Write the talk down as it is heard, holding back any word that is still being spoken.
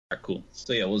right, cool.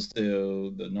 So yeah, let's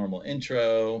do the normal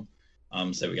intro.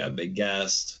 Say we got a big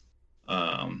guest.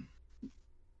 And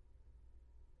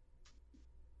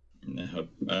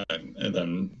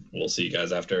then we'll see you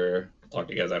guys after. Talk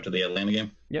to you guys after the Atlanta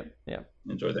game. Yep. Yeah.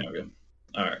 Enjoy the interview.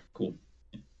 All right, cool.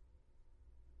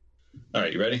 All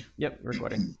right, you ready? Yep,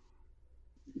 recording.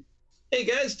 Hey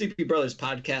guys, DP Brothers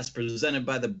podcast presented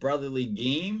by the Brotherly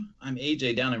Game. I'm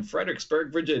AJ down in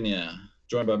Fredericksburg, Virginia,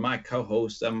 joined by my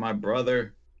co-host and my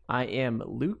brother. I am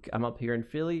Luke. I'm up here in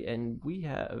Philly, and we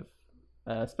have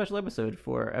a special episode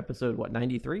for episode,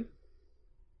 93?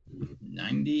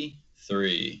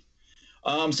 93.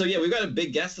 So yeah, we've got a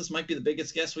big guest. This might be the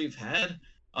biggest guest we've had.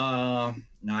 Now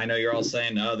I know you're all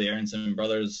saying, no, the Aronson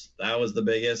brothers, that was the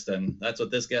biggest, and that's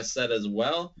what this guest said as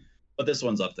well. But this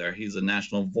one's up there. He's a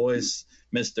national voice.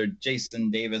 Mr. Jason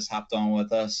Davis hopped on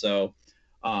with us. So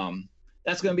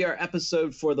that's going to be our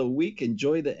episode for the week.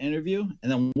 Enjoy the interview,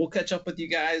 and then we'll catch up with you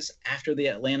guys after the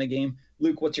Atlanta game.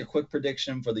 Luke, what's your quick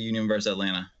prediction for the Union versus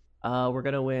Atlanta? We're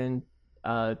going to win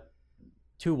 2-1,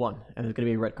 and there's going to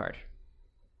be a red card.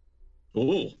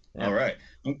 Ooh, yeah. All right.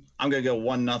 I'm going to go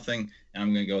 1-0, and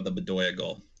I'm going to go with the Bedoya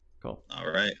goal. Cool. All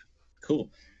right.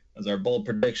 Cool. Those are bold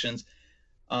predictions.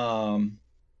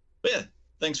 But yeah,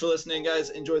 thanks for listening,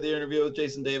 guys. Enjoy the interview with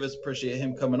Jason Davis. Appreciate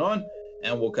him coming on,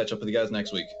 and we'll catch up with you guys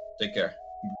next week. Take care.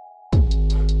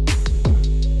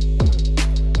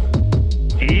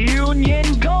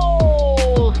 Union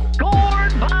goal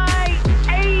scored by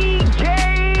AJ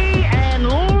and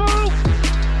Luke,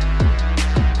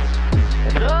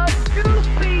 the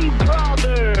Doopy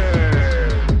Brothers.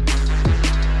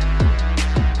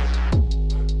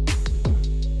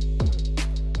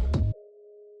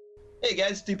 Hey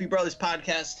guys, Doopy Brothers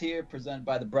podcast here, presented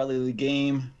by the Brotherly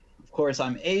Game. Of course,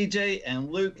 I'm AJ and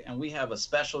Luke, and we have a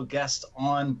special guest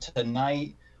on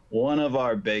tonight, one of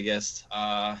our biggest.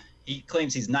 He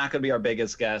claims he's not going to be our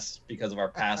biggest guest because of our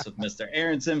past with Mr.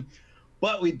 Aronson,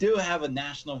 but we do have a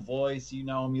national voice. You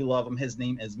know him, you love him. His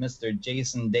name is Mr.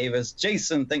 Jason Davis.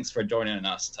 Jason, thanks for joining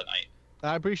us tonight.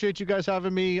 I appreciate you guys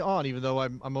having me on, even though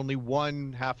I'm only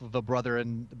one half of a brother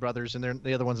and the brothers, and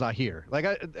the other one's not here. Like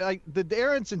the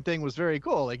Aronson thing was very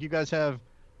cool. Like you guys have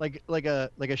like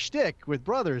a shtick with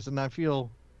brothers, and I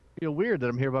feel weird that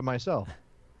I'm here by myself.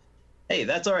 Hey,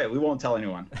 that's all right. We won't tell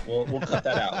anyone. We'll cut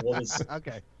that out. We'll just...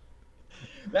 Okay.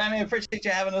 I mean, appreciate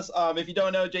you having us. If you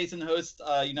don't know, Jason hosts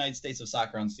United States of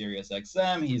Soccer on Sirius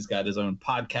XM. He's got his own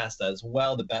podcast as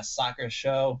well, the Best Soccer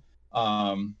Show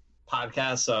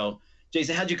podcast. So,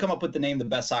 Jason, how'd you come up with the name the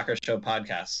Best Soccer Show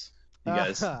podcast? You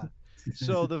guys.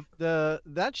 So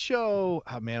that show,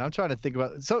 oh man, I'm trying to think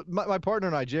about it. So my partner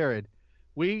and I, Jared,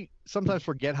 we sometimes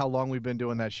forget how long we've been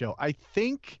doing that show. I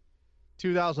think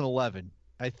 2011.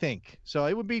 I think so.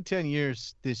 It would be 10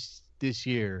 years this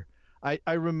year. I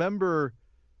remember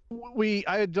I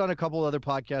had done a couple other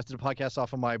podcasts, did a podcast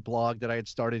off of my blog that I had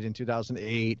started in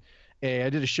 2008. And I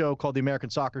did a show called The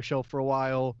American Soccer Show for a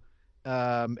while.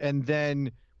 And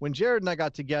then when Jared and I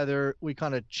got together, we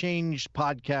kind of changed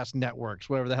podcast networks,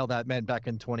 whatever the hell that meant back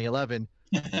in 2011.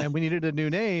 And we needed a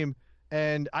new name.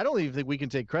 And I don't even think we can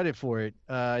take credit for it.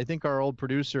 I think our old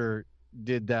producer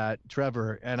did that,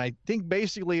 Trevor. And I think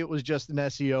basically it was just an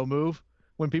SEO move.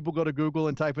 When people go to Google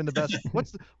and type in the best,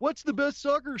 what's the best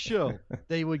soccer show,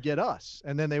 they would get us,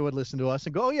 and then they would listen to us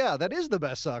and go, oh yeah, that is the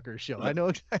best soccer show. I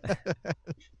know.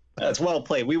 That's well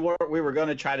played. We were going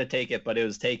to try to take it, but it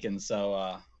was taken.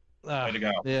 So way to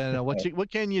go. Yeah. No, what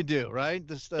can you do, right?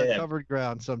 This covered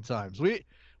ground. Sometimes we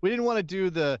didn't want to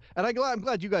do and I'm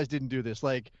glad you guys didn't do this.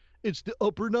 Like it's the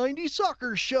Upper 90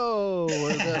 Soccer Show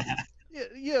or the.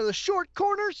 Yeah, the Short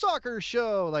Corner Soccer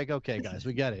Show. Like, okay, guys,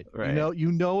 we get it. Right.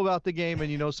 You know about the game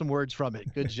and you know some words from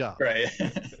it. Good job. Right.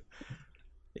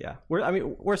 Yeah,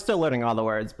 we're still learning all the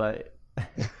words, but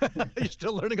you're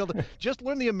still learning just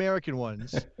learn the American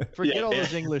ones. Forget all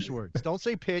those English words. Don't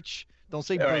say pitch. Don't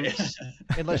say boots.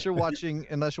 Right. unless you're watching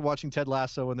Ted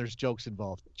Lasso and there's jokes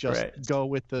involved. Just go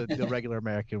with the regular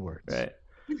American words. Right.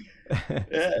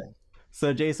 Yeah.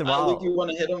 So Jason, you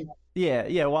want to hit him?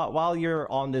 Yeah. While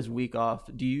you're on this week off,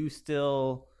 do you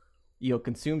still,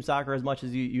 consume soccer as much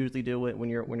as you usually do when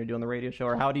you're doing the radio show,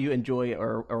 or how do you enjoy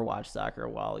or watch soccer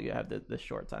while you have this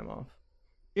short time off?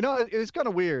 It's kind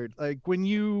of weird. Like when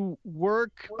you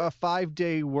work a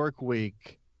 5-day work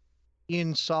week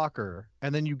in soccer,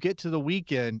 and then you get to the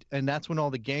weekend, and that's when all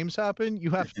the games happen.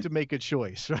 You have to make a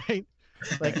choice, right?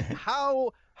 Like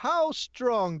how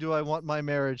strong do I want my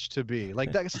marriage to be?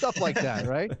 Like that stuff like that,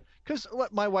 right? Because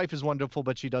my wife is wonderful,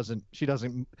 but she doesn't,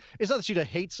 it's not that she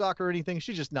hates soccer or anything.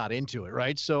 She's just not into it,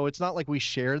 right? So it's not like we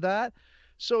share that.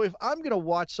 So if I'm going to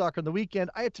watch soccer on the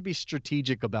weekend, I have to be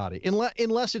strategic about it.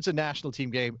 Unless it's a national team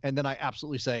game, and then I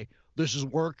absolutely say, this is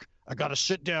work. I got to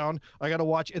sit down. I got to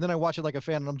watch. And then I watch it like a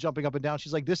fan, and I'm jumping up and down.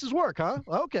 She's like, this is work, huh?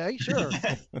 Okay, sure.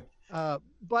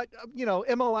 But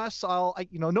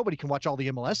MLS, nobody can watch all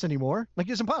the MLS anymore. Like,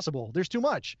 it's impossible. There's too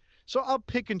much. So I'll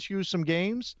pick and choose some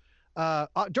games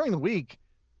during the week.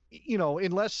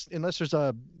 Unless there's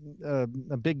a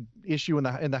big issue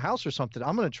in the house or something,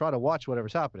 I'm going to try to watch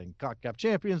whatever's happening. CONCACAF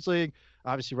Champions League,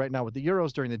 obviously right now with the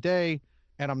Euros during the day,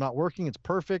 and I'm not working. It's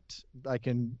perfect. I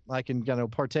can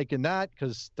partake in that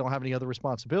because don't have any other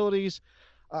responsibilities.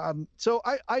 So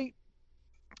I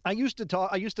used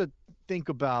to think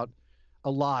about a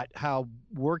lot how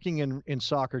working in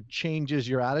soccer changes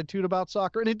your attitude about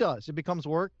soccer, and it does. It becomes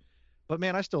work. But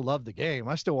man, I still love the game.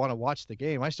 I still want to watch the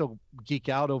game. I still geek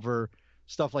out over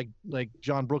stuff like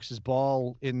John Brooks's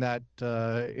ball in that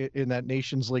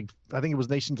Nations League. I think it was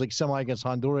Nations League semi against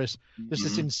Honduras. Just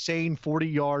this insane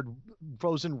 40-yard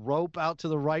frozen rope out to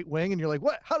the right wing, and you're like,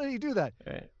 what? How did he do that?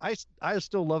 Right. I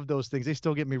still love those things. They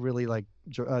still get me really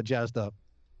jazzed up.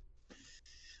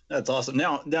 That's awesome.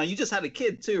 Now you just had a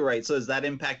kid too, right? So does that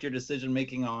impact your decision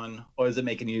making on, or is it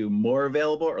making you more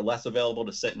available or less available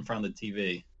to sit in front of the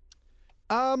TV?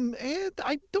 And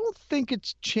I don't think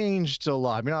it's changed a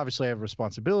lot. I mean, obviously I have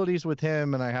responsibilities with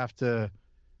him, and I have to,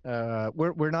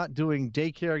 we're not doing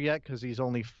daycare yet because he's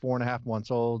only 4.5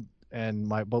 months old, and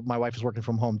my wife is working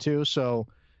from home too. So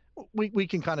we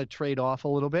can kind of trade off a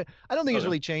little bit. I don't think it's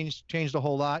really changed a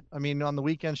whole lot. I mean, on the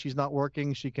weekends, she's not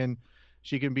working. She can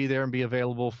be there and be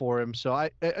available for him. So I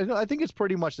think it's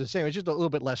pretty much the same. It's just a little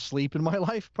bit less sleep in my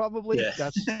life, probably. Yeah.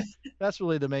 That's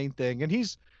really the main thing. And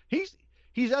he's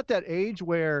at that age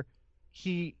where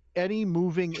any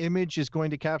moving image is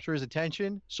going to capture his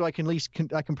attention. So I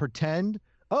can pretend,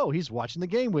 oh, he's watching the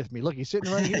game with me. Look, he's sitting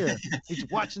right here. He's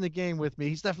watching the game with me.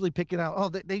 He's definitely picking out, oh,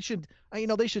 they should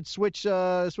switch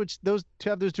have those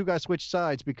two guys switch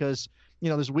sides because,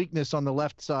 there's weakness on the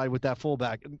left side with that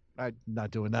fullback. I'm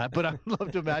not doing that, but I'd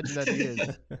love to imagine that he is.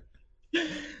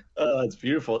 Oh, that's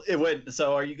beautiful.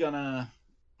 So are you going to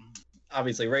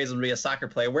obviously raise him to be a soccer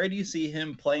player? Where do you see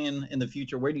him playing in the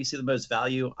future? Where do you see the most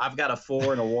value? I've got a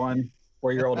 4 and a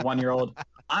 4-year-old, 1-year-old.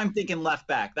 I'm thinking left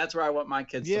back. That's where I want my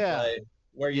kids to play.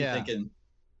 Where are you thinking?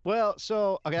 Well,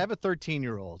 I have a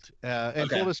 13-year-old. And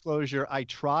full disclosure, I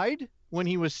tried when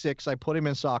he was 6. I put him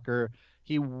in soccer.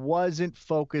 He wasn't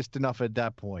focused enough at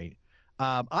that point.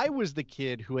 I was the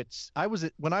kid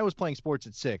when I was playing sports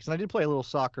at 6, and I did play a little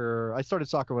soccer. I started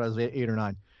soccer when I was 8 or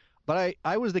 9. But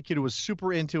I was the kid who was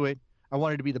super into it. I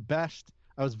wanted to be the best.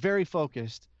 I was very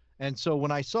focused. And so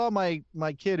when I saw my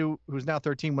kid who's now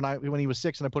 13 when he was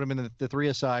 6, and I put him in the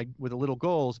 3-a-side with the little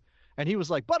goals, and he was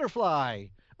like, butterfly,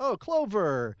 oh,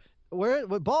 clover,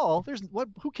 what ball?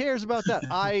 Who cares about that?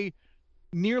 I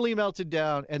nearly melted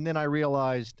down, and then I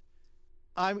realized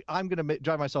I'm going to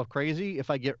drive myself crazy if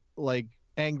I get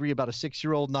angry about a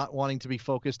 6-year-old not wanting to be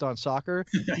focused on soccer.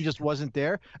 He just wasn't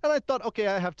there. And I thought, okay,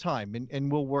 I have time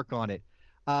and we'll work on it.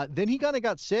 Then he kind of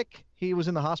got sick. He was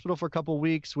in the hospital for a couple of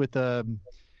weeks with a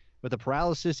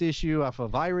paralysis issue off a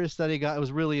virus that he got. It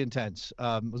was really intense.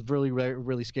 Was really,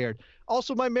 really scared.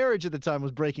 Also, my marriage at the time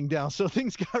was breaking down. So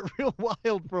things got real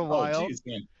wild for a while. Geez,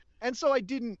 man. And so I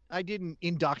didn't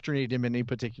indoctrinate him in any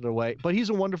particular way, but he's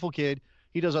a wonderful kid.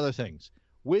 He does other things.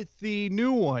 With the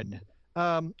new one,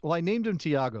 I named him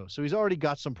Tiago, so he's already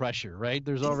got some pressure, right?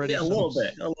 There's already a little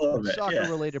bit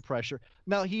soccer-related pressure.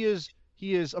 Now he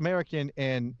is American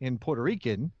and Puerto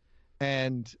Rican,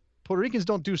 and Puerto Ricans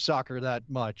don't do soccer that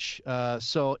much,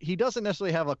 so he doesn't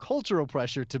necessarily have a cultural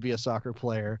pressure to be a soccer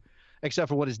player, except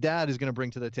for what his dad is going to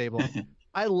bring to the table.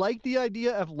 I like the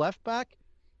idea of left back,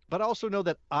 but I also know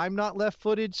that I'm not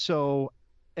left-footed, so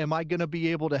am I going to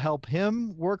be able to help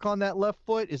him work on that left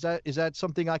foot? Is that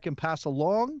something I can pass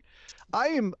along?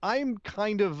 I'm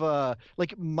kind of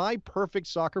my perfect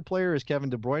soccer player is Kevin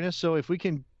De Bruyne. So if we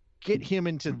can get him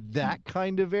into that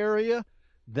kind of area,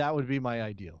 that would be my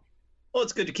ideal. Well,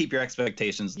 it's good to keep your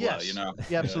expectations low,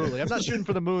 Yeah, absolutely. I'm not shooting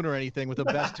for the moon or anything with the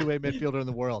best two-way midfielder in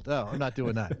the world. No, I'm not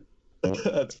doing that.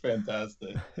 That's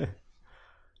fantastic.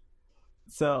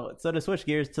 So to switch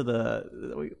gears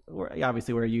to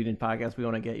obviously we're a Union podcast. We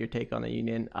want to get your take on the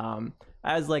Union.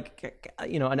 As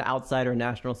an outsider,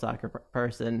 national soccer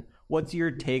person, what's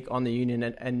your take on the Union?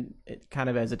 And it kind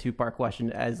of as a 2-part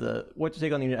question, what's your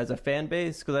take on the Union as a fan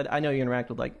base? Because I know you interact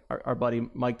with our buddy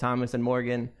Mike Thomas and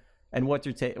Morgan. And what's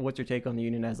your take on the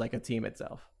Union as a team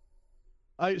itself?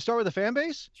 I start with the fan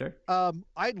base. Sure.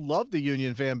 I love the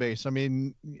Union fan base. I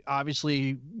mean,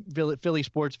 obviously, Philly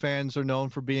sports fans are known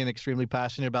for being extremely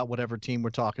passionate about whatever team we're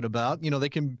talking about. They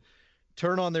can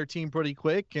turn on their team pretty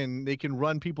quick and they can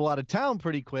run people out of town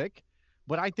pretty quick.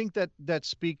 But I think that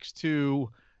speaks to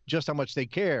just how much they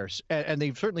care. And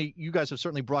they've certainly, you guys have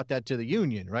certainly brought that to the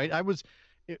Union, right?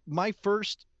 My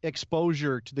first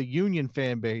exposure to the Union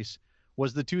fan base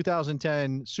was the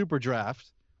 2010 Super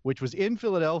Draft, which was in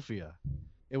Philadelphia.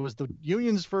 It was the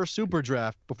Union's first Super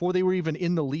Draft before they were even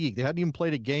in the league. They hadn't even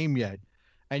played a game yet.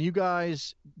 And you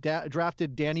guys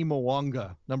drafted Danny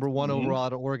Mwanga, number 1 overall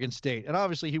out of Oregon State. And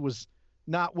obviously he was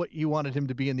not what you wanted him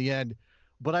to be in the end.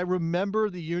 But I remember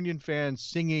the Union fans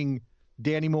singing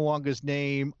Danny Mwanga's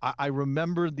name. I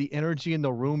remember the energy in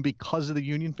the room because of the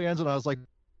Union fans. And I was like,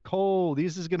 oh,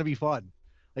 this is going to be fun.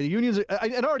 Like the Unions, I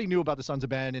already knew about the Sons of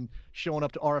Ben and showing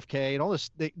up to RFK and all this,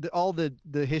 all the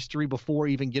history before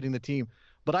even getting the team.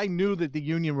 But I knew that the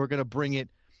Union were going to bring it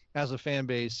as a fan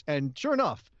base. And sure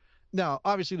enough, now,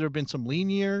 obviously, there have been some lean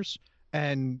years,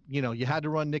 and, you had to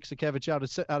run Nick Sakevich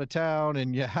out of town,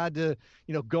 and you had to,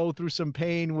 go through some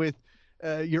pain with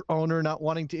your owner not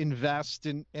wanting to invest.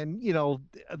 And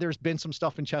there's been some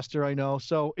stuff in Chester, I know.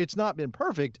 So it's not been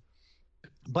perfect.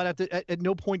 But at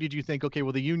no point did you think, okay,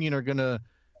 well, the Union are going to,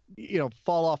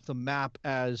 fall off the map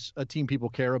as a team people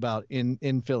care about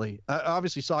in Philly.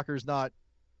 Obviously, soccer is not,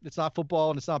 it's not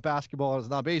football, and it's not basketball, and it's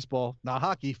not baseball, not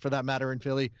hockey for that matter in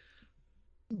Philly.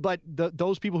 But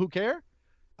those people who care,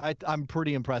 I'm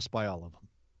pretty impressed by all of them.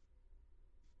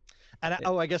 And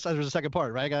I guess there's a second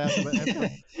part, right? I got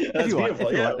to That's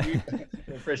beautiful. Yeah, we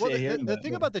appreciate hearing the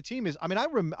thing about the team is,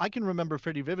 I can remember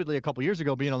pretty vividly a couple years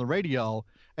ago being on the radio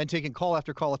and taking call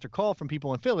after call after call from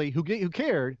people in Philly who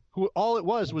cared, who all it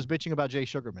was bitching about Jay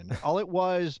Sugarman. All it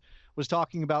was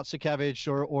talking about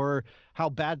Sakevich or how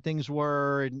bad things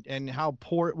were and how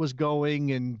poor it was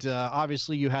going. And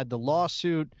obviously you had the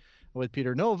lawsuit with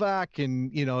Peter Novak,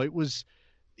 and it was,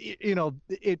 it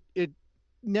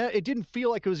didn't feel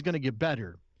like it was going to get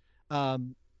better,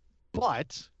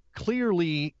 but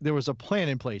clearly there was a plan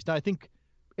in place. Now I think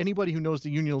anybody who knows the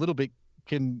Union a little bit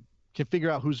can figure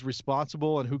out who's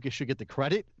responsible and who should get the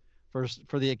credit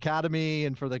for the academy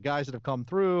and for the guys that have come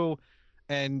through.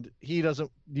 And he doesn't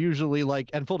usually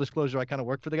and full disclosure, I kind of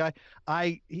work for the guy.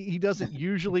 He doesn't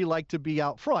usually like to be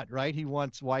out front, right? He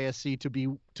wants YSC to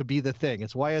be the thing.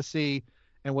 It's YSC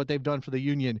and what they've done for the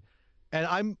Union.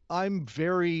 And I'm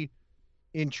very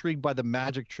intrigued by the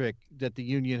magic trick that the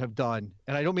Union have done.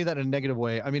 And I don't mean that in a negative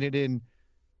way. I mean it in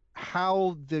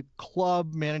how the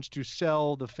club managed to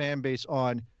sell the fan base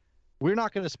on, we're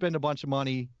not going to spend a bunch of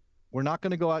money. We're not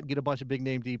going to go out and get a bunch of big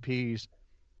name DPs.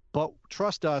 But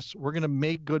trust us, we're going to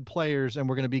make good players and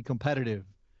we're going to be competitive.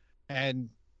 And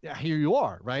here you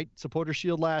are, right? Supporter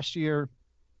Shield last year,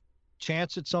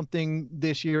 chance at something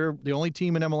this year. The only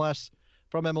team in MLS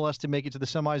to make it to the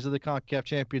semis of the CONCACAF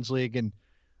Champions League. And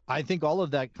I think all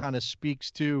of that kind of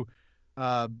speaks to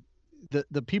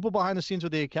the people behind the scenes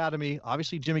with the academy.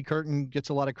 Obviously, Jimmy Curtin gets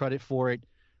a lot of credit for it.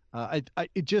 It's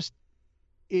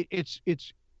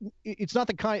not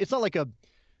the kind. It's not like a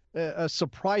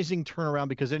surprising turnaround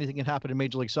because anything can happen in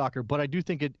Major League Soccer, but I do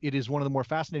think it is one of the more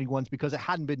fascinating ones because it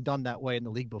hadn't been done that way in the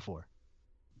league before.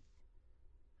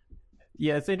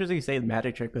 Yeah, it's interesting you say the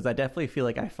magic trick because I definitely feel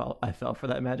like I fell for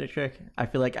that magic trick. I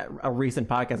feel like a recent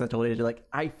podcast I told you,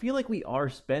 I feel like we are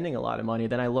spending a lot of money.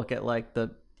 Then I look at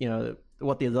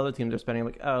what these other teams are spending. I'm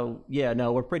like, oh yeah,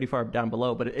 no, we're pretty far down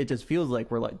below, but it just feels like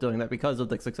we're doing that because of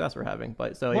the success we're having.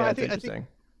 But so yeah, it's interesting. I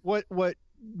think what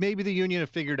maybe the Union have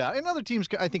figured out, and other teams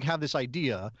I think have this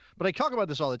idea, but I talk about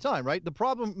this all the time, right? The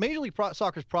problem, Major League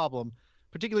Soccer's problem,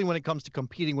 particularly when it comes to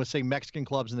competing with, say, Mexican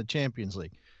clubs in the Champions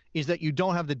League, is that you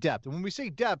don't have the depth. And when we say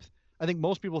depth, I think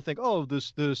most people think, oh,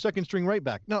 the second string right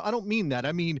back. No, I don't mean that.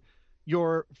 I mean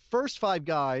your first 5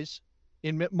 guys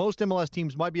in most MLS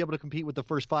teams might be able to compete with the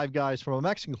first 5 guys from a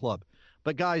Mexican club.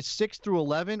 But guys 6 through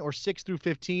 11 or 6 through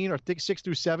 15 or 6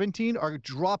 through 17 are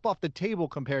drop off the table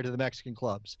compared to the Mexican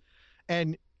clubs.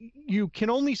 And you can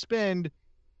only spend,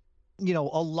 a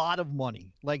lot of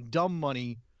money, like dumb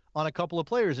money, on a couple of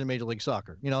players in Major League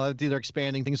Soccer. They're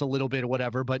expanding things a little bit or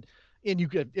whatever, and you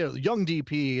get young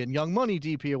DP and young money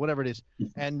DP or whatever it is,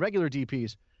 and regular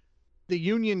DPs. The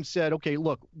Union said, okay,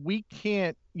 look, we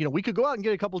can't, we could go out and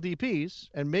get a couple DPs,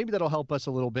 and maybe that'll help us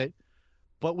a little bit,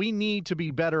 but we need to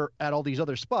be better at all these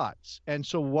other spots. And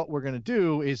so what we're going to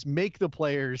do is make the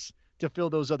players to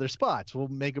fill those other spots. We'll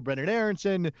make a Brendan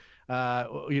Aronson,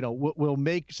 we'll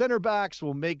make center backs,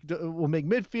 we'll make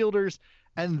midfielders,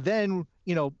 and then,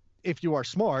 if you are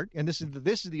smart, and this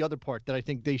is the other part that I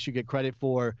think they should get credit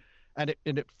for, and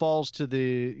it falls to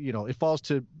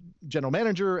general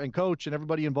manager and coach and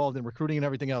everybody involved in recruiting and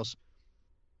everything else.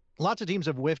 Lots of teams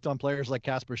have whiffed on players like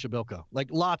Kasper Shabilko. Like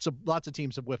lots of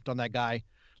teams have whiffed on that guy.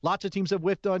 Lots of teams have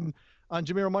whiffed on on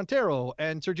Jamiro Montero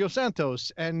and Sergio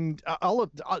Santos, and all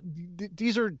of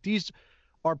these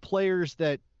are players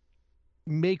that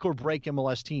make or break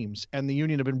MLS teams, and the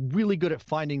Union have been really good at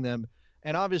finding them.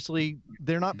 And obviously,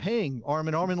 they're not paying arm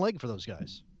and leg for those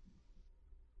guys.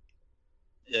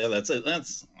 Yeah, that's it.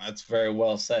 That's very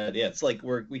well said. Yeah, it's like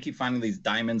we keep finding these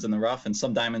diamonds in the rough, and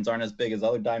some diamonds aren't as big as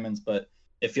other diamonds, but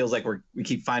it feels like we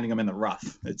keep finding them in the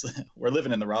rough. It's we're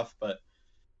living in the rough, but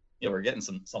yeah, we're getting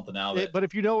something out of it. But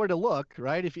if you know where to look,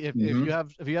 right? If you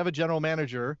have a general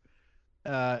manager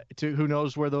who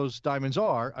knows where those diamonds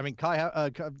are. I mean,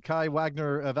 Kai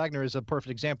Wagner is a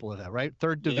perfect example of that, right?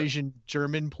 Third division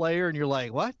German player, and you're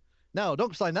like, what? No,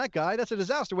 don't sign that guy. That's a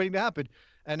disaster waiting to happen.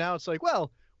 And now it's like,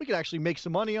 well, we could actually make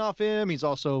some money off him. He's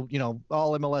also,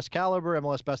 all MLS caliber,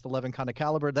 MLS best 11 kind of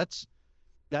caliber. That's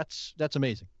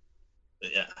amazing.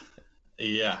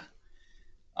 Yeah.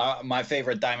 My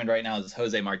favorite diamond right now is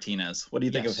Jose Martinez. What do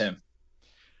you think of him?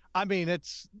 I mean,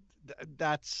 that's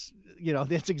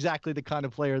exactly the kind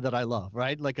of player that I love,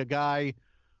 right? Like a guy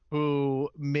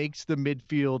who makes the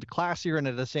midfield classier and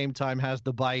at the same time has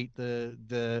the bite,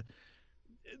 the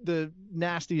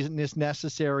nastiness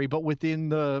necessary, but within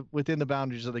the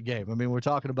boundaries of the game. I mean, we're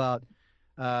talking about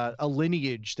a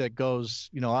lineage that goes,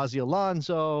 Ozzy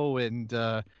Alonso and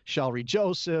Shalry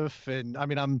Joseph, and I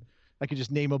mean, I could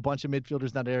just name a bunch of midfielders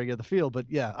in that area of the field, but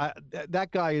yeah,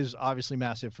 that guy is obviously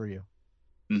massive for you.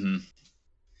 Mm-hmm.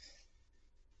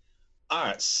 All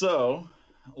right, so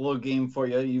a little game for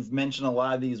you. You've mentioned a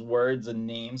lot of these words and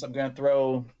names. I'm going to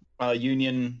throw a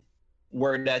Union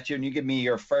word at you, and you give me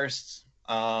your first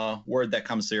word that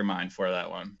comes to your mind for that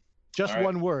one. Just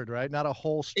one word, right? Not a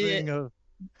whole string of...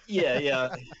 Yeah.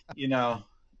 I'm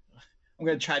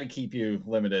going to try to keep you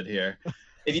limited here.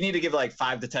 If you need to give like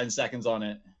 5 to 10 seconds on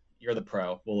it, you're the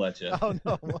pro. We'll let you. Oh,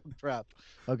 no. Crap.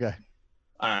 Okay.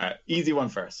 All right. Easy one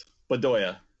first.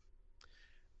 Bedoya.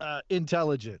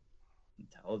 Intelligent.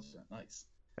 Nice.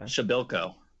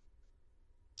 Shabilko.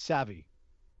 Savvy.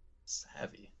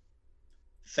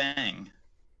 Fang.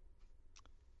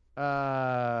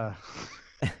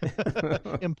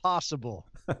 Impossible.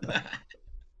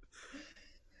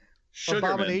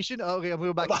 Sugarman. Abomination? Okay, I'm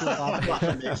going back to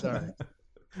abomination. Sorry.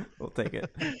 We'll take it.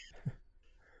 How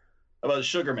about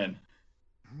Sugarman?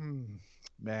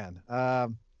 Man.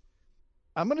 I'm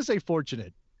going to say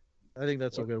fortunate. I think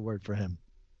that's a good word for him.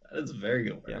 That is a very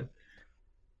good word. Yeah.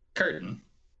 Curtin.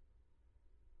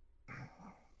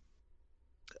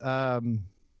 Wow,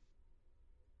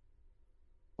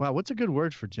 what's a good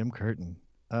word for Jim Curtin?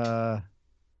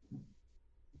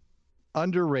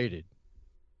 Underrated.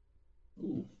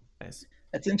 Ooh, nice.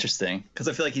 That's interesting because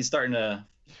I feel like he's starting to.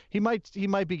 He might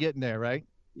be getting there, right?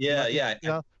 Yeah.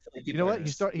 You know what?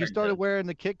 He started wearing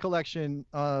the kit collection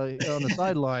on the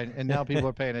sideline, and now people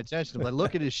are paying attention. But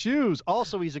look at his shoes.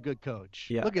 Also, he's a good coach.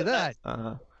 Yeah. Look at that.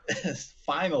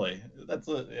 Finally, that's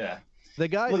yeah. The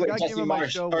guy came on my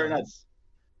show once.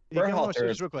 Real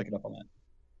quick.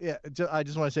 Yeah, I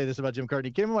just want to say this about Jim Curtin.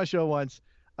 He came on my show once.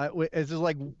 It's just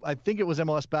like, I think it was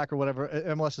MLS Back or whatever.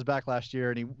 MLS is back last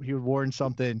year, and he had worn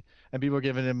something, and people were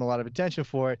giving him a lot of attention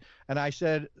for it. And I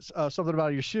said something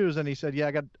about your shoes, and he said, "Yeah,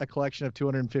 I got a collection of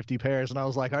 250 pairs." And I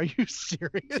was like, "Are you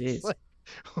serious?" Like,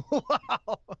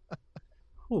 wow.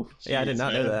 Ooh, yeah, I did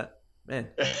not know that, man.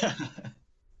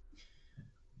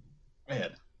 Man,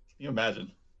 can you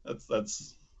imagine?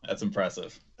 That's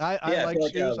impressive. I like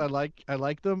shoes. I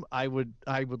like them. I would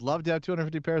love to have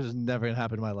 250 pairs. It's never gonna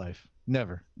happen in my life.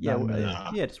 Never. Yeah.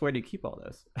 Yeah. Just where do you keep all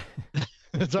those?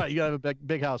 That's right. You gotta have a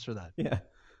big house for that. Yeah.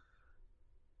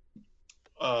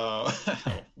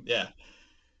 Yeah.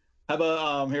 How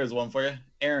about here's one for you,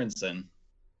 Aronson.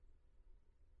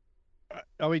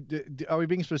 Are we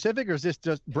being specific, or is this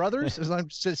just brothers? Is I'm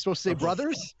supposed to say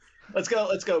brothers? Let's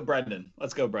go, Brendan.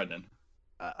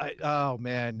 Oh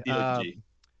man. A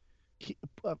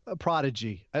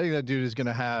prodigy. I think that dude is going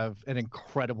to have an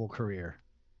incredible career.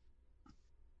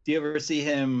 Do you ever see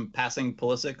him passing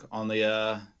Pulisic on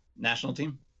the national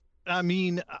team? I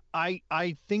mean,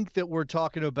 I think that we're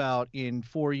talking about in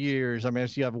 4 years. I mean,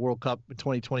 you have a World Cup in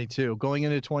 2022. Going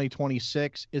into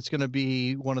 2026, it's going to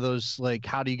be one of those, like,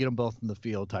 how do you get them both in the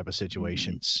field type of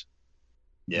situations.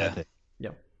 Yeah.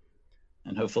 Yeah.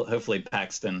 And hopefully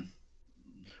Paxton.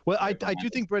 Well, I do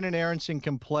think Brendan Aronson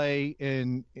can play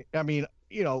in. I mean,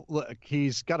 look,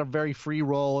 he's got a very free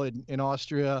role in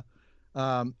Austria,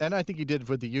 and I think he did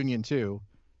with the Union too.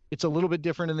 It's a little bit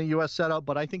different in the U.S. setup,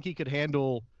 but I think he could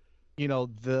handle,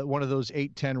 one of those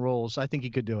 8-10 roles. I think he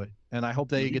could do it, and I hope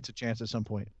that he gets a chance at some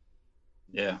point.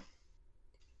 Yeah.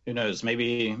 Who knows?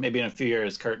 Maybe in a few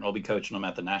years, Curtin will be coaching him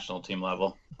at the national team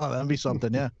level. Oh, that'd be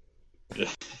something, yeah.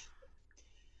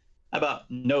 How about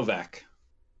Novak?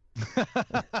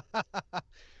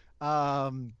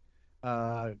 um,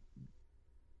 uh,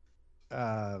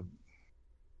 uh,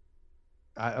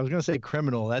 I was gonna say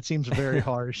criminal. That seems very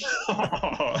harsh.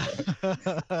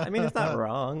 I mean, it's not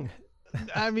wrong.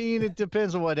 I mean, it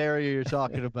depends on what area you're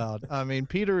talking about. I mean,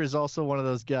 Peter is also one of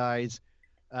those guys,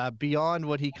 beyond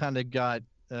what he kind of got,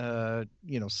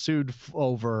 sued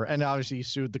over, and obviously he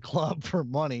sued the club for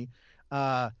money.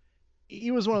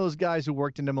 He was one of those guys who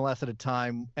worked in MLS at a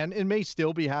time, and it may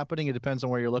still be happening. It depends on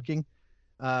where you're looking,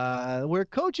 where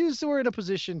coaches were in a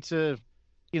position to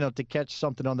catch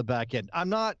something on the back end. I'm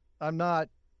not,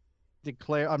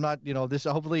 this,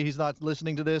 hopefully he's not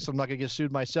listening to this. I'm not going to get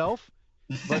sued myself.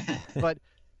 But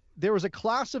there was a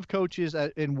class of coaches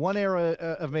in one era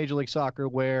of Major League Soccer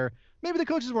where maybe the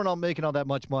coaches weren't all making all that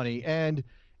much money. And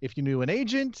if you knew an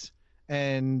agent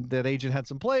and that agent had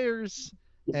some players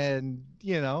and,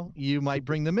 you might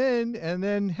bring them in and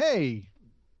then, hey,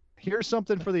 here's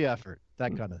something for the effort,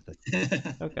 that kind of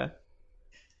thing. Okay.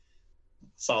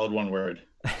 Solid one word.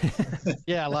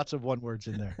 Yeah, lots of one words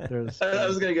in there. I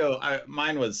was gonna go.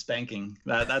 Mine was spanking.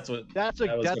 That's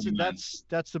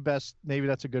the best. Maybe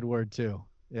that's a good word too.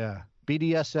 Yeah,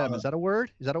 BDSM. Is that a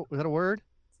word? Is that a word?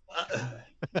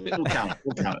 We'll count it.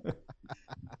 We'll count it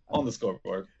on the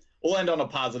scoreboard. We'll end on a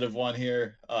positive one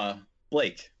here.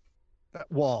 Blake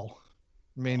Wall.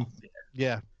 I mean,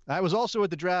 yeah. I was also at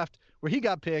the draft where he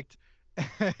got picked,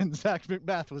 and Zach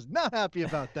McMath was not happy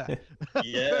about that.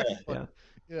 Yeah.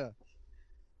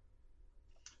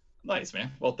 Nice,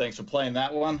 man. Well, thanks for playing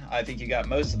that one. I think you got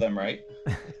most of them right.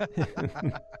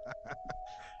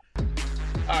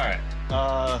 All right.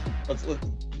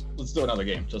 Let's do another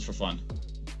game just for fun.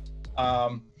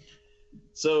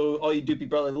 So all you Doopy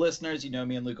Brother listeners,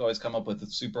 me and Luke always come up with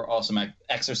super awesome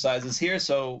exercises here.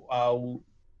 So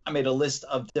I made a list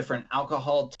of different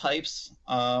alcohol types,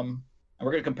 and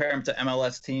we're going to compare them to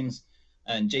MLS teams.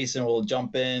 And Jason will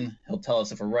jump in. He'll tell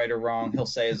us if we're right or wrong. He'll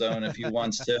say his own if he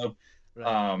wants to.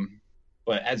 Right.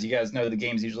 But as you guys know, the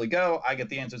games usually go. I get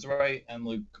the answers right, and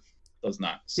Luke does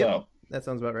not. So yep, that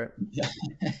sounds about right.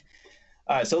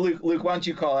 All right. So Luke, why don't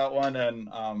you call out one, and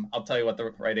I'll tell you what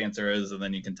the right answer is, and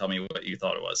then you can tell me what you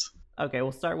thought it was. Okay,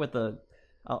 we'll start with a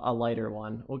lighter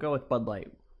one. We'll go with Bud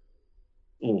Light.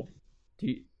 Ooh.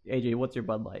 AJ, what's your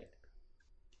Bud Light?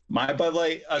 My Bud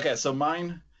Light. Okay, so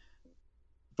mine.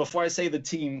 Before I say the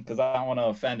team, because I don't want to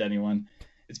offend anyone,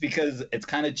 it's because it's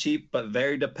kind of cheap but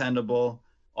very dependable.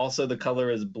 Also, the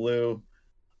color is blue.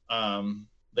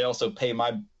 They also pay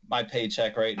my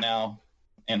paycheck right now.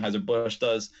 Anheuser-Busch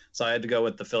does. So I had to go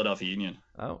with the Philadelphia Union.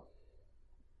 Oh.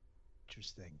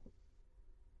 Interesting.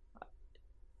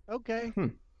 Okay.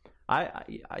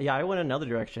 I went another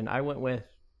direction. I went with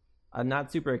a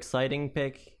not super exciting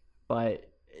pick, but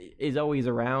is always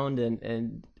around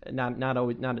and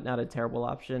not a terrible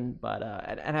option, but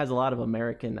it has a lot of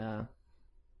American. I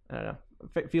don't know.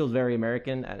 Feels very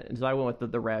American, and so I went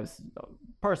with the Revs,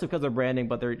 partially because of branding,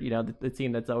 but they're the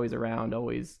team that's always around,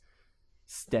 always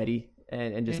steady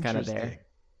and just kind of there.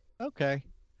 Okay,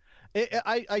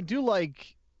 I do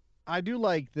like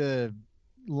the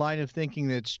line of thinking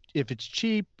that if it's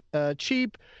cheap.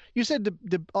 You said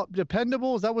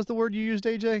dependable. That was the word you used,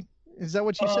 AJ? Is that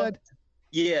what you said?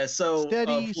 Yeah. So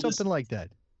steady, something like that.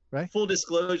 Right. Full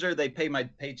disclosure, they pay my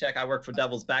paycheck. I work for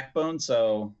Devil's Backbone,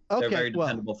 so they're very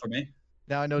dependable for me.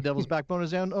 Now I know Devil's Backbone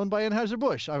is owned by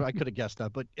Anheuser-Busch. I could have guessed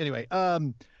that, but anyway,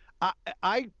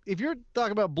 if you're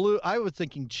talking about blue, I was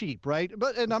thinking cheap, right?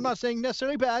 And I'm not saying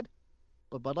necessarily bad,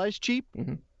 but Bud Light's cheap.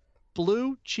 Mm-hmm.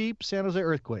 Blue, cheap, San Jose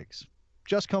Earthquakes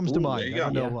just comes to mind. I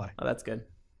don't know why. Oh, that's good.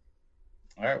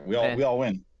 All right, we all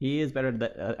win. He is better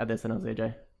at this than Jose,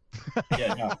 Jay.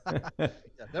 Yeah, no.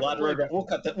 A lot of regret. We'll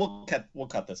cut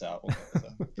this out.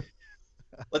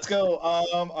 Let's go.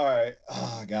 All right.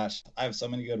 Oh gosh, I have so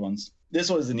many good ones. This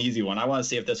was an easy one. I want to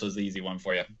see if this was the easy one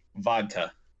for you.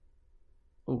 Vodka.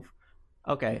 Oof.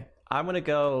 Okay, I'm gonna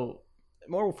go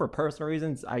more for personal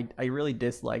reasons. I really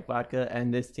dislike vodka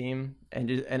and this team, and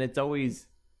it always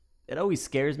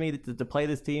scares me to play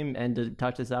this team and to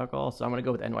touch this alcohol. So I'm gonna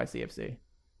go with NYCFC.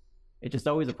 It's just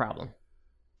always a problem,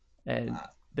 and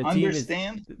the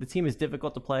team is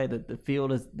difficult to play. Their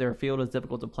field is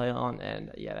difficult to play on,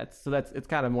 and it's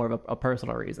kind of more of a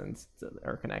personal reasons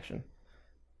or connection.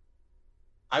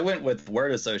 I went with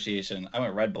word association. I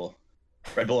went Red Bull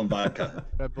and vodka.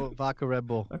 Red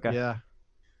Bull. Okay. Yeah.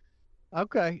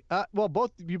 Okay.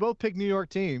 Well, you both picked New York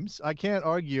teams. I can't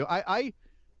argue. I'm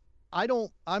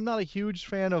not a huge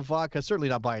fan of vodka. Certainly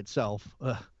not by itself.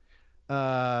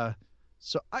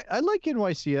 So I like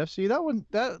NYCFC. That one.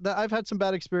 That I've had some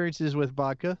bad experiences with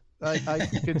vodka. I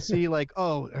could see like,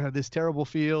 oh, this terrible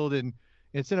field and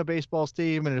it's in a baseball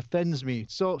stadium and it offends me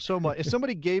so much. If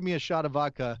somebody gave me a shot of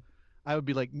vodka, I would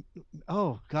be like,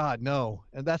 oh God, no.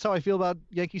 And that's how I feel about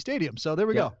Yankee Stadium. So there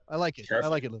we go. I like it. Perfect. I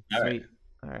like it, Luke. All right. Sweet.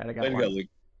 All right, I got Way to one. go, Luke.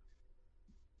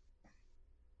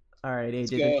 All right,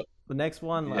 Let's AJ. go. The next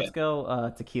one, Yeah. let's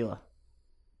go tequila.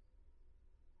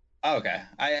 Oh, okay.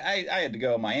 I had to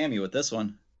go Miami with this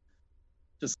one.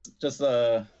 Just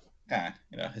kind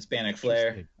of Hispanic flair.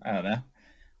 Interesting. I don't know.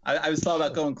 I was thought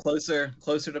about going closer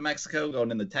to Mexico,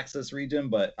 going in the Texas region,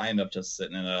 but I ended up just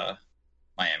sitting in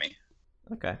Miami.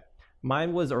 Okay.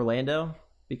 Mine was Orlando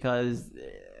because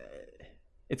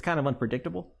it's kind of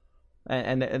unpredictable,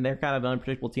 and they're kind of an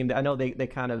unpredictable team. I know they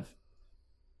kind of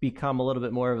become a little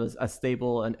bit more of a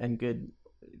stable and good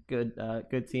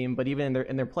team, but even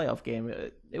in their playoff game,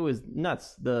 it was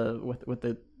nuts. With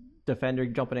the defender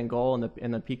jumping in goal and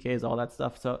the PKs, all that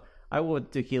stuff. So I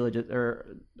would tequila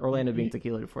or Orlando being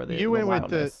tequila for the You went with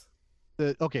wildness.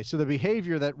 Okay, so the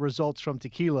behavior that results from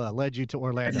tequila led you to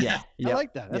Orlando. Yeah, I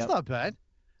like that. That's not bad.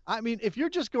 I mean, if you're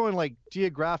just going like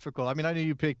geographical, I mean, I know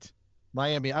you picked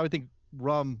Miami. I would think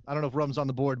rum. I don't know if rum's on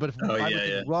the board, but if I would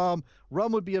think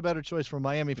rum would be a better choice for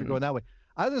Miami if you're going that way.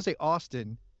 I was gonna say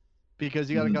Austin because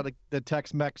you got the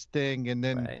Tex-Mex thing, and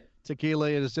then Right. tequila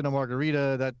is in a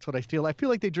margarita. That's what I feel. I feel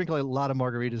like they drink a lot of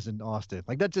margaritas in Austin.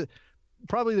 Like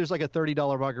probably there's like a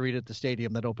 $30 margarita at the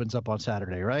stadium that opens up on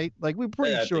Saturday, right? Like we're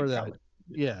pretty I sure think that. probably.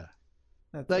 Yeah.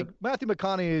 That's Like Matthew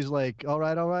McConaughey is like, all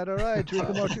right, drink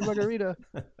a margarita.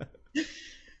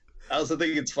 I also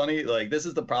think it's funny. Like, this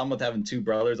is the problem with having two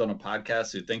brothers on a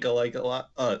podcast who think a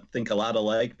lot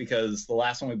alike. Because the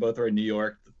last one we both were in New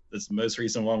York. This most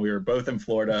recent one we were both in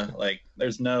Florida. Like,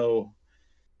 there's no,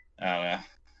 I don't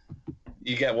know.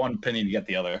 You get one opinion, you get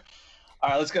the other. All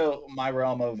right, let's go. My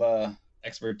realm of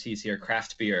expertise here: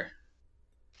 craft beer.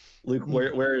 Luke,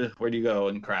 where do you go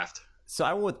in craft? So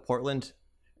I went with Portland.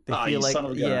 They Ah, feel you like son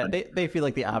of a gun. they feel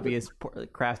like the obvious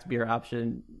craft beer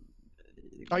option.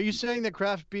 Are you saying that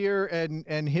craft beer and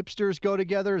hipsters go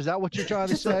together? Is that what you're trying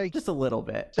to say? Just a little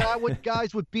bit. Is that what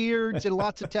guys with beards and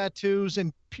lots of tattoos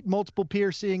and multiple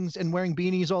piercings and wearing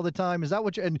beanies all the time? Is that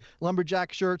what and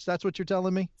lumberjack shirts? That's what you're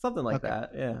telling me? Something like Okay.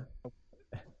 that. Yeah.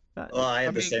 Well, I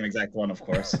have the mean- same exact one, of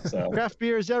course. So Craft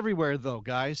beer is everywhere, though,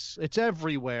 guys. It's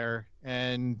everywhere,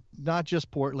 and not just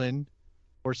Portland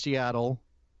or Seattle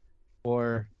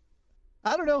or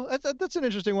I don't know. That's an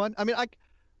interesting one. I mean, I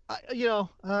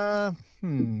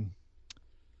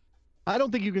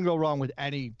don't think you can go wrong with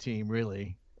any team,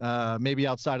 really. Maybe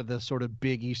outside of the sort of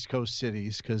big East Coast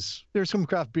cities, because there's some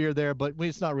craft beer there, but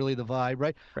it's not really the vibe,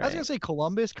 right? I was gonna say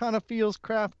Columbus kind of feels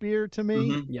craft beer to me.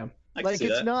 Mhm. Yeah. I can Like see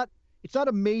it's that. not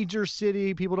a major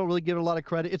city. People don't really give it a lot of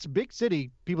credit. It's a big city.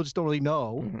 People just don't really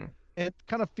know. Mhm. It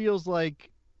kind of feels like,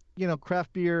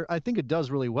 craft beer. I think it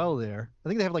does really well there. I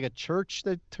think they have like a church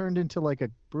that turned into like a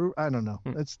brew. I don't know.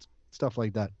 It's stuff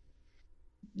like that.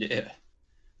 Yeah.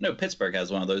 No, Pittsburgh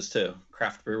has one of those too.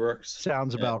 Craft Brew Works.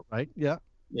 Sounds Yeah. about right. Yeah.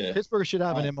 Yeah. Pittsburgh should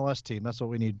have an MLS team. That's what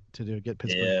we need to do. Get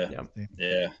Pittsburgh. Yeah.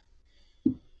 Yeah.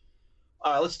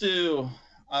 All right, let's do.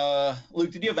 Luke,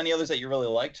 did you have any others that you really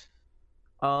liked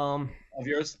of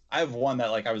yours? I have one that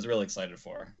I was really excited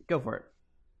for. Go for it.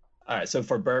 All right, so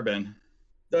for bourbon,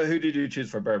 who did you choose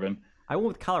for bourbon? I went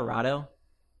with Colorado.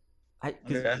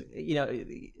 Okay.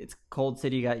 It's cold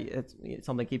city. It's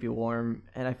something to keep you warm,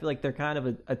 and I feel like they're kind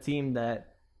of a team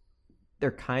that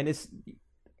they're kind of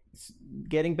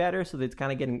getting better. So it's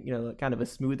kind of getting kind of a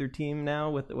smoother team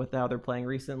now with how they're playing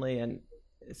recently, and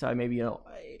so maybe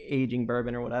aging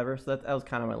bourbon or whatever. So that was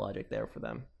kind of my logic there for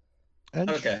them.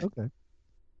 Okay.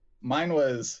 Mine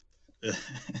was.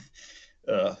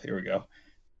 Here we go.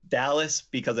 Dallas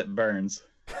because it burns.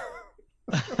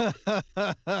 There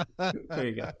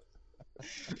you go.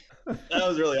 That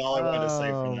was really all I wanted to say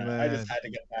Oh, from that. I man. just had to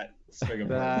get that string of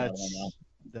bourbon out of my mouth.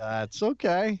 That's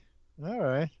okay. All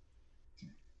right.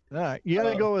 All right. You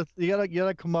gotta go with you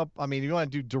gotta come up. I mean, you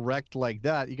want to do direct like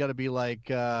that. You gotta be like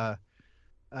I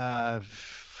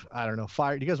don't know,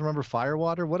 fire. Do you guys remember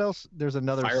Firewater? What else? There's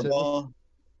another Fireball.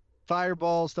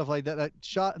 Fireball, stuff like that. The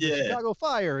Yeah. Chicago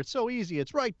Fire. It's so easy.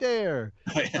 It's right there.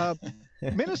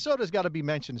 Minnesota's got to be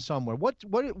mentioned somewhere.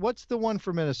 What's the one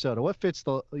for Minnesota? What fits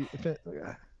the?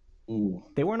 Ooh.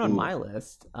 They weren't on Ooh. my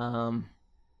list.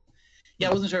 Yeah,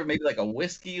 I wasn't sure if maybe like a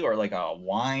whiskey or like a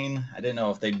wine. I didn't know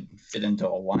if they'd fit into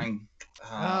a wine.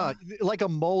 Like a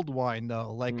mulled wine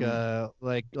though, like a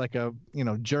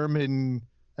German.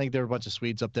 I think there are a bunch of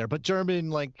Swedes up there, but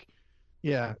German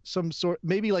some sort,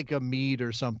 maybe like a mead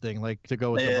or something like to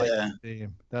go with the Viking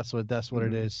theme. That's what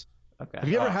it is. Okay. Have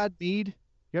you ever had mead?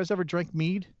 You guys ever drank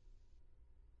mead?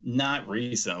 Not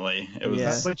recently. It was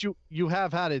Yeah. But you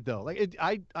have had it though. Like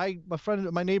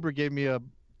my neighbor gave me a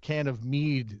can of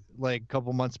mead like a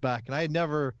couple months back, and I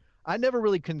never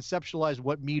really conceptualized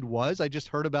what mead was. I just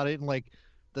heard about it in like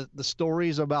the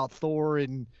stories about Thor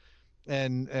and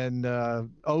Odin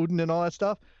and all that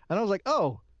stuff, and I was like,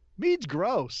 oh, mead's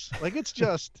gross. Like it's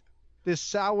just this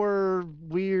sour,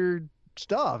 weird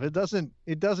stuff. It doesn't.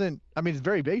 I mean, it's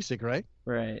very basic, right?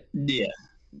 Right. yeah.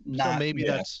 So maybe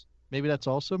that's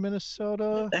also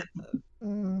Minnesota. I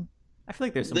feel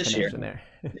like there's some This year. connection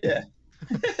there.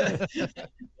 Yeah.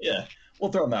 Yeah.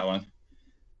 We'll throw in that one.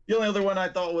 The only other one I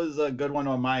thought was a good one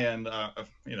on my end,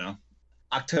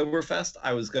 Oktoberfest.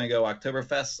 I was going to go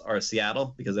Oktoberfest or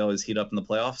Seattle because they always heat up in the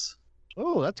playoffs.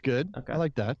 Oh, that's good. Okay. I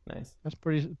like that. Nice. That's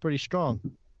pretty strong.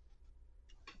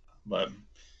 But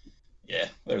yeah,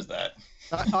 there's that.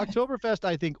 Oktoberfest,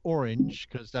 I think orange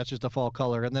because that's just a fall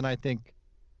color, and then I think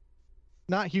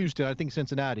not Houston. I think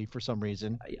Cincinnati for some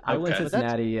reason. I went Okay. to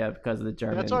Cincinnati because of the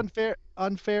German. That's unfair.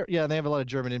 Unfair. Yeah, they have a lot of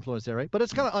German influence there, right? But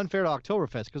it's kind of unfair to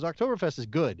Oktoberfest because Oktoberfest is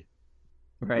good.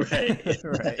 Right. Right.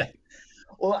 Right.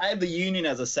 Well, I have the Union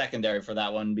as a secondary for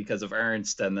that one because of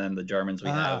Ernst and then the Germans we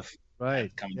have.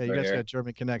 Right. coming Yeah, you through guys here. got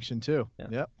German connection too. Yeah.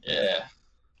 Yep. Yeah.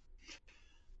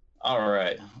 All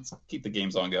right. Let's keep the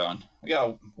games on going. We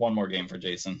got one more game for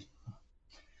Jason.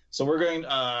 So we're going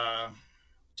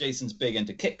Jason's big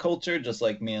into kit culture, just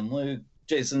like me and Luke.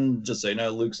 Jason, just so you know,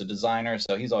 Luke's a designer,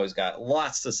 so he's always got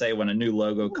lots to say when a new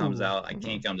logo comes out. I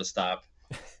can't come to stop.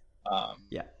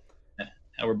 Yeah.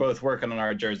 And we're both working on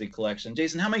our jersey collection.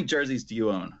 Jason, how many jerseys do you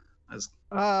own?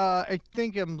 I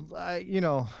think I'm,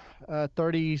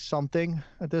 30 something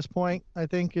at this point. I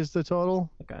think is the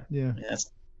total. Okay. Yeah. Yes,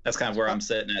 that's kind of where I'm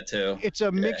sitting at too. It's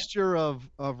a mixture of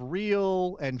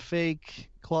real and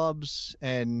fake clubs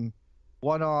and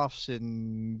one-offs,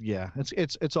 and yeah,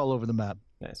 it's all over the map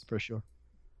Nice. for sure.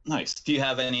 Nice. Do you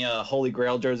have any Holy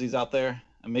Grail jerseys out there?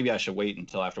 And maybe I should wait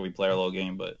until after we play our little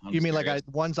game. But I'm You just mean curious.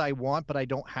 like ones I want but I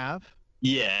don't have?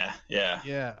 Yeah, yeah.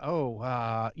 Yeah. Oh,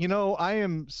 I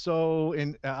am so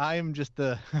in. I am just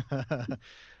the.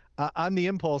 I'm the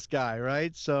impulse guy,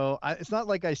 right? So it's not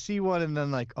like I see one and then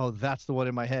like, oh, that's the one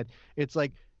in my head. It's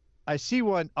like I see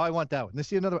one, oh, I want that one. I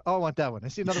see another, oh, I want that one. I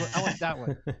see another one, I want that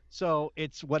one. So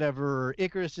it's whatever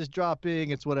Icarus is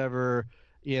dropping. It's whatever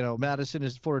Forward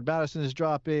Madison is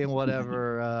dropping.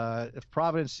 Whatever if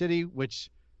Providence City, which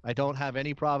I don't have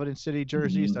any Providence City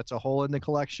jerseys. That's a hole in the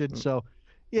collection. So.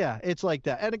 Yeah, it's like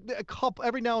that. And a couple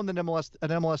every now and then an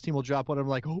MLS team will drop one. I'm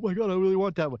like, oh my god, I really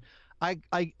want that one.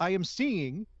 I am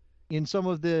seeing in some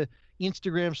of the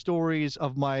Instagram stories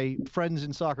of my friends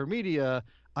in soccer media,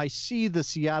 I see the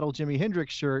Seattle Jimi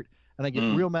Hendrix shirt, and I get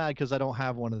real mad because I don't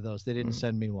have one of those. They didn't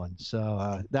send me one.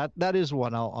 So that is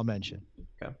one I'll mention.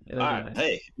 Okay. All right.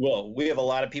 Hey, well, we have a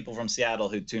lot of people from Seattle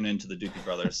who tune into the Dookie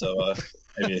Brothers, so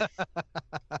maybe.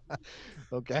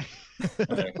 Okay.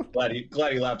 Glad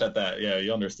you laughed at that. Yeah,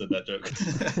 you understood that joke.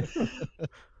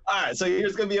 All right, so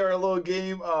here's gonna be our little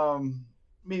game.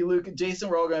 Me, Luke, and Jason,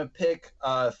 we're all gonna pick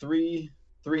three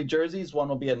jerseys. One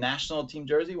will be a national team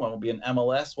jersey. One will be an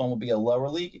MLS. One will be a lower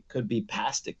league. It could be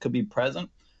past. It could be present.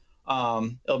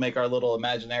 It'll make our little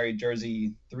imaginary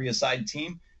jersey 3-a-side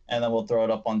team, and then we'll throw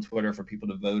it up on Twitter for people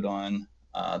to vote on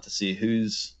to see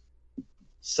whose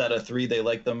set of 3 they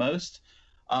like the most.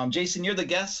 Jason, you're the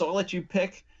guest, so I'll let you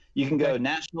pick. You can go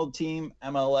national team,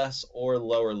 MLS, or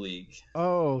lower league.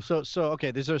 Oh, so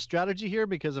okay. There's a strategy here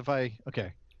because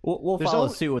We'll There's follow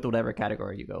only- suit with whatever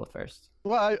category you go with first.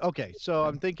 Well, okay. So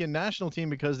I'm thinking national team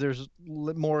because there's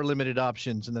more limited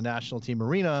options in the national team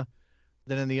arena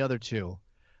than in the other two.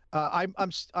 I'm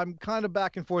kind of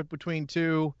back and forth between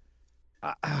two.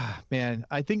 Man,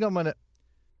 I think I'm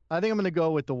gonna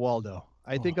go with the Waldo.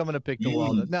 I think I'm gonna pick the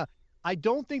Waldo. Now, I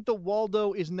don't think the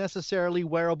Waldo is necessarily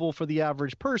wearable for the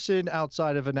average person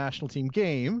outside of a national team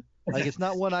game. Like it's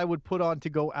not one I would put on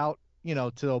to go out,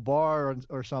 to a bar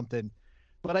or something.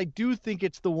 But I do think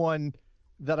it's the one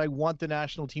that I want the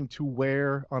national team to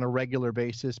wear on a regular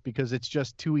basis because it's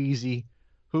just too easy.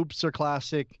 Hoops are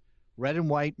classic. Red and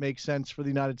white makes sense for the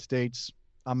United States.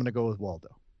 I'm going to go with Waldo.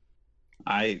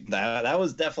 That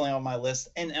was definitely on my list,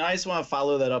 and I just want to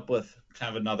follow that up with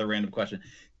kind of another random question.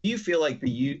 Do you feel like the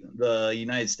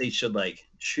United States should like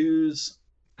choose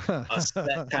a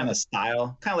set kind of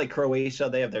style, kind of like Croatia?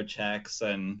 They have their checks,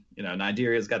 and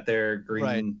Nigeria's got their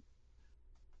green.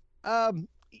 Right.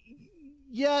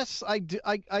 Yes, I do.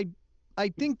 I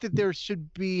think that there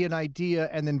should be an idea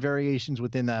and then variations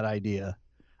within that idea.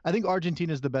 I think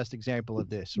Argentina is the best example of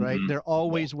this, right? Mhm. They're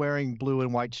always wearing blue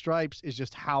and white stripes. It's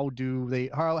just how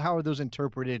are those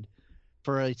interpreted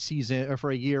for a season or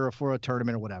for a year or for a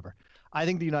tournament or whatever. I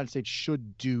think the United States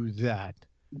should do that.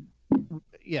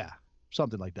 Yeah,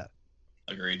 something like that.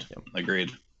 Agreed.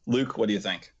 Agreed. Luke, what do you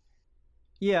think?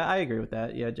 Yeah, I agree with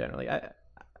that. Yeah, generally. Yeah.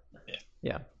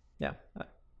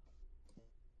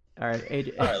 All right,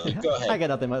 AJ. All right, Luke, go ahead. I got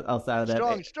nothing else out of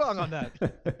that. Strong on that.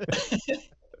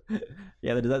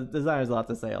 Yeah, the designers will have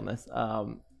to say on this.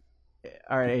 All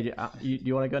right, AJ,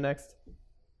 you want to go next?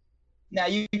 Now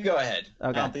you go ahead. Okay.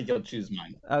 I don't think you'll choose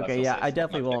mine. Okay, yeah, I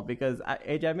definitely won't because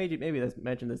AJ, I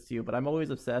mentioned this to you, but I'm always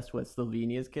obsessed with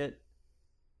Slovenia's kit.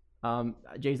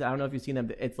 Jason, I don't know if you've seen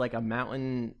them. It's like a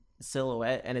mountain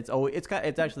silhouette, and it's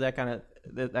actually that kind of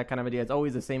idea. It's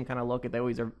always the same kind of look. They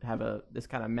always have this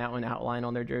kind of mountain outline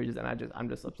on their jerseys, and I'm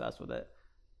just obsessed with it.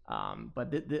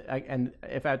 But and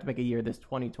if I have to pick a year, this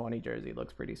 2020 jersey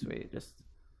looks pretty sweet. Just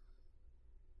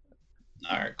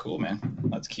all right, cool, man.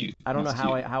 That's cute. I don't know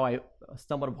how I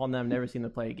stumbled upon them. Never seen them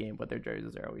play a game, but their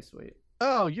jerseys are always sweet.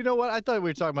 Oh, you know what? I thought we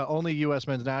were talking about only U.S.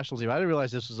 men's national team. I didn't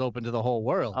realize this was open to the whole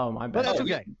world. Oh, my bad. But that's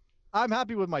okay. I'm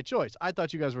happy with my choice. I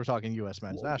thought you guys were talking U.S.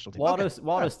 men's national team.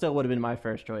 Waldo still would have been my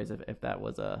first choice if that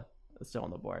was still on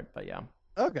the board. But yeah.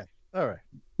 Okay. All right.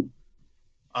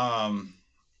 All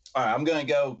right. I'm gonna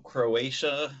go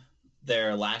Croatia.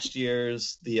 Their last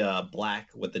year's the black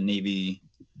with the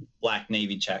black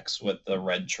navy checks with the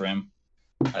red trim.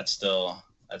 That's still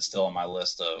on my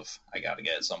list of I got to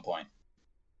get at some point.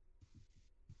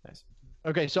 Nice.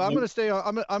 Okay, so I'm gonna stay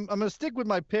on. I'm gonna stick with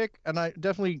my pick, and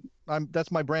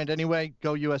that's my brand anyway.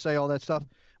 Go USA, all that stuff.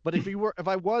 But if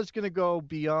I was gonna go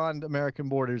beyond American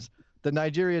borders, the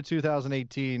Nigeria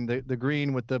 2018, the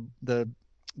green with the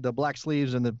black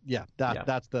sleeves and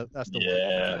that's the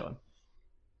one.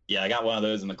 Yeah, I got one of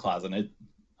those in the closet.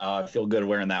 I feel good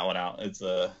wearing that one out. That's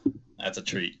a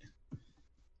treat.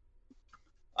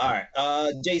 All right,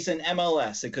 Jason,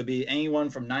 MLS. It could be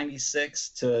anyone from 96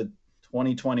 to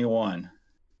 2021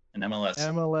 in MLS.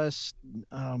 MLS.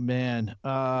 Oh man.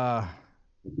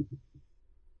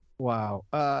 Wow.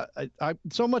 I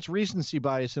so much recency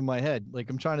bias in my head. Like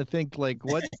I'm trying to think like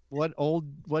what older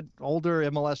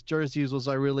MLS jerseys was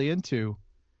I really into?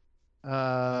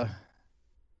 I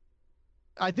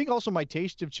think also my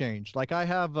taste have changed. Like I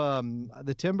have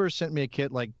the Timbers sent me a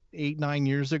kit like 8-9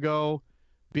 years ago,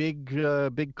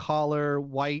 big collar,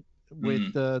 white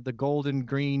with the gold and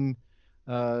green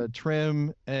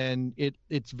trim, and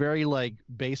it's very like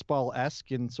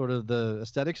baseball-esque in sort of the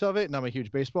aesthetics of it, and I'm a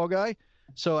huge baseball guy.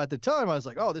 So at the time I was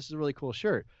like, oh, this is a really cool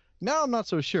shirt. Now I'm not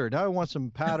so sure. Now I want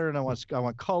some pattern, I want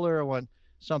color, I want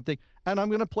something, and I'm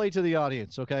gonna play to the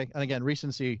audience, okay? And again,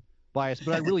 recency bias,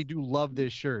 but I really do love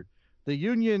this shirt. The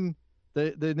Union,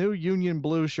 the new Union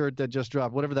blue shirt that just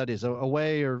dropped, whatever that is,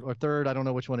 away or third, I don't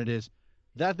know which one it is.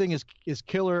 That thing is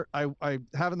killer. I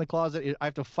have it in the closet. I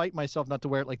have to fight myself not to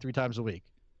wear it like 3 times a week.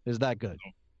 Is that good?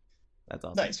 That's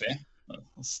awesome. Nice, man.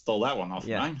 Stole that one off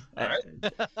mine. All right.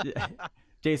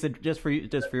 Jason, just for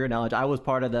your knowledge, I was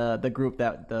part of the group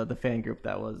the fan group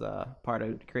that was part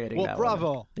of creating that. Well,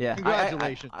 bravo! One. Yeah,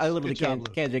 congratulations. I literally can't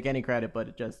take any credit,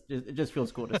 but it just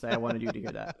feels cool to say. I wanted you to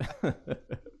hear that.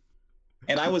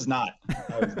 And I was not.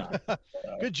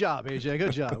 Good job, AJ.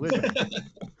 Good job.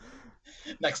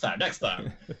 Next time.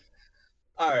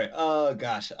 All right. Oh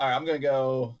gosh. All right. I'm gonna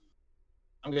go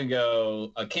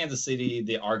Kansas City,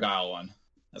 the Argyle one.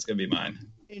 That's gonna be mine.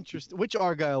 Interesting. Which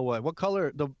Argyle one? What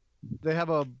color? They have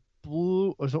a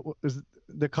blue. Is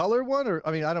the color one? Or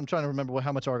I mean, I'm trying to remember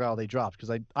how much Argyle they dropped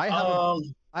because I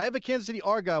have a Kansas City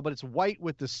Argyle, but it's white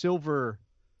with the silver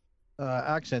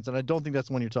accents, and I don't think that's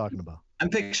the one you're talking about. I'm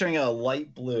picturing a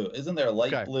light blue. Isn't there a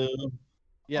light blue?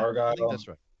 Yeah, Argyle? I think that's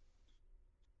right.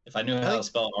 If I knew how to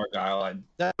spell Argyle, I'd.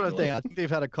 That's the thing. I think they've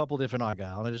had a couple different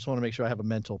Argyle, and I just want to make sure I have a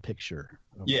mental picture.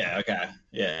 Yeah. Okay.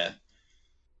 Yeah.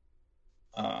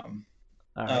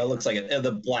 Right. Looks like it.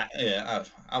 The black. Yeah.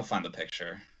 I'll find the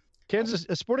picture.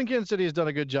 Sporting Kansas City has done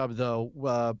a good job, though.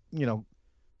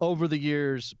 Over the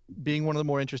years, being one of the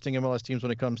more interesting MLS teams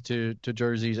when it comes to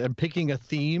jerseys and picking a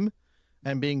theme,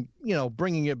 and being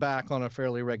bringing it back on a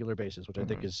fairly regular basis, which I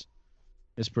think is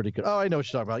pretty good. Oh, I know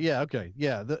what you're talking about. Yeah. Okay.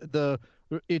 Yeah.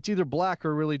 It's either black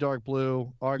or really dark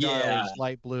blue. Argyle is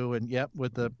light blue, and I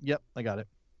got it.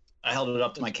 I held it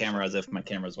up to my camera as if my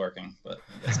camera's working, but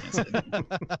you guys can't see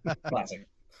it. Classic.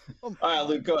 All right,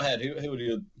 Luke, go ahead. Who would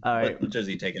you? All right. What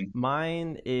jersey you taking?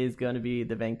 Mine is going to be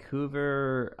the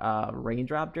Vancouver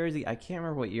Raindrop jersey. I can't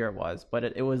remember what year it was, but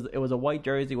it was a white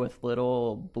jersey with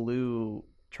little blue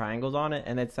triangles on it,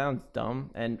 and it sounds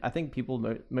dumb, and I think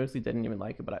people mostly didn't even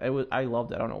like it, but I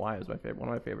loved it. I don't know why. It was one of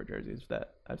my favorite jerseys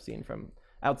that I've seen from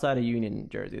outside of Union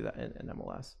jerseys in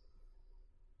MLS.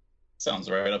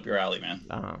 Sounds right up your alley, man.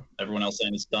 Uh-huh. Everyone else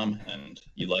saying it's dumb, and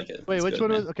you like it. Wait, It's which good,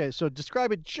 one man. was? Okay, so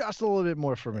describe it just a little bit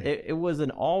more for me. It was an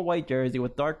all white jersey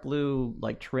with dark blue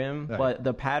like trim, Right. but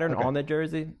the pattern Okay. on the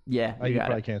jersey, yeah, You got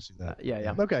probably it. can't see that.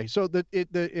 Yeah. Okay, so the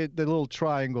little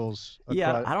triangles.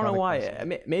 Yeah, across- I don't know kinda why. across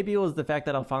it. Maybe it was the fact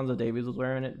that Alfonso Davies was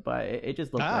wearing it, but it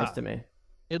just looked nice to me.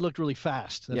 It looked really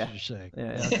fast. That's Yeah. what you're saying.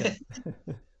 Yeah.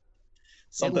 Okay.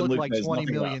 Something it looked Luke like knows $20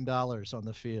 nothing about. million on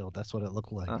the field. That's what it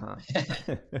looked like.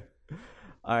 Uh-huh.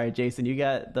 All right, Jason, you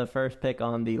got the first pick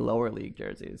on the lower league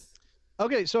jerseys.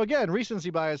 Okay, so again, recency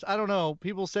bias. I don't know.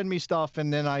 People send me stuff,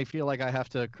 and then I feel like I have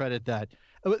to credit that.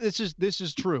 This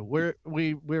is true.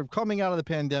 We're coming out of the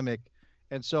pandemic,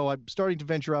 and so I'm starting to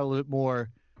venture out a little bit more.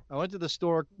 I went to the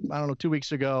store, I don't know, 2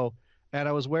 weeks ago, and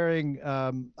I was wearing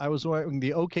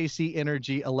the OKC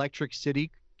Energy Electric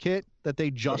City kit that they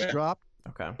just Okay. dropped.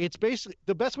 Okay. It's basically,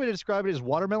 the best way to describe it is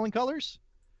watermelon colors.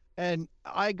 And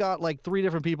I got like 3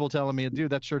 different people telling me, dude,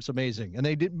 that shirt's amazing. And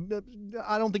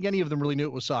I don't think any of them really knew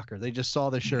it was soccer. They just saw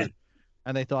the shirt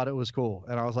and they thought it was cool.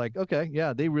 And I was like, okay,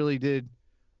 yeah, they really did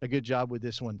a good job with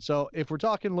this one. So if we're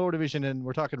talking lower division and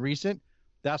we're talking recent,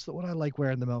 that's the one I like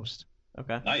wearing the most.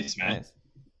 Okay. Nice, man. Nice.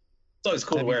 It's always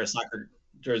cool to Have wear a soccer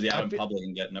jersey out I in feel- public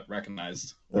and get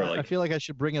recognized. Or I like, feel like I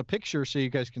should bring a picture so you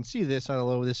guys can see this. I don't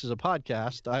know. This is a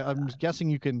podcast. I'm guessing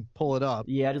you can pull it up.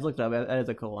 Yeah, I just looked it up. That is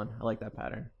a cool one. I like that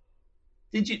pattern.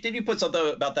 did you put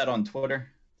something about that on Twitter?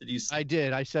 Did you? I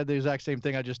did. I said the exact same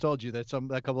thing I just told you. That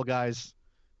a couple of guys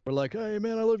were like, "Hey,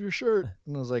 man, I love your shirt,"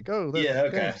 and I was like, "Oh, Yeah,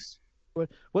 okay. thanks."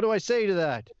 What do I say to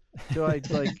that? Do I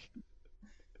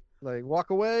like walk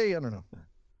away? I don't know.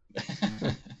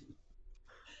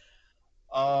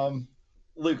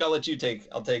 Luke, I'll let you take.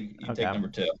 I'll take. You Okay. take number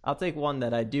 2. I'll take one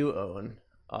that I do own.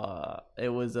 It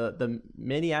was the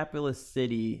Minneapolis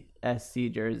City SC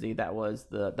jersey that was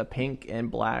the pink and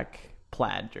black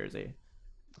plaid jersey.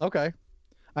 Okay,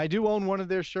 I do own one of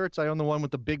their shirts. I own the one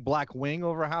with the big black wing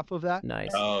over half of that.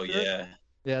 Nice. Oh yeah.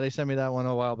 Yeah, they sent me that one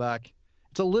a while back.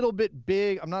 It's a little bit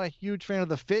big. I'm not a huge fan of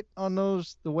the fit on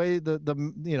those. The way the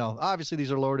obviously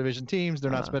these are lower division teams.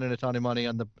 They're not Uh-huh. spending a ton of money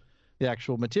on the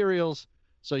actual materials,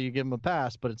 so you give them a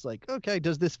pass. But it's like, okay,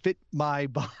 does this fit my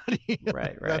body?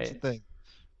 Right, That's the right. thing.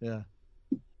 Yeah,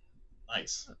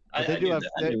 Nice. But they I do knew have-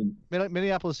 that. I knew-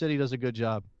 Minneapolis City does a good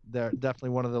job. They're definitely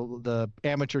one of the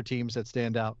amateur teams that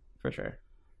stand out. For sure.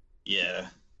 Yeah.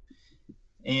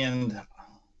 And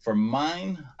for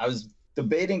mine, I was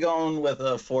debating going with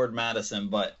a Ford Madison,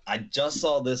 but I just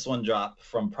saw this one drop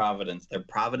from Providence. Their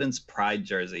Providence Pride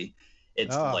jersey.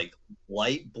 It's Oh. like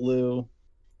light blue,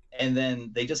 and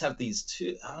then they just have these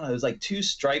two. I don't know. It was like 2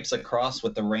 stripes across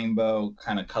with the rainbow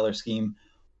kind of color scheme.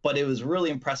 But it was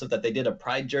really impressive that they did a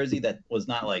Pride jersey that was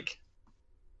not like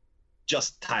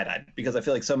just tie-dyed, because I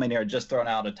feel like so many are just throwing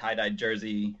out a tie-dyed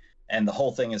jersey and the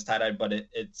whole thing is tie-dyed, but it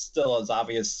still is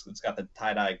obvious. It's got the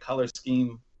tie-dye color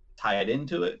scheme tied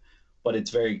into it, but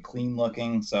it's very clean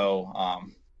looking. So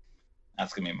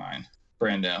that's gonna be mine.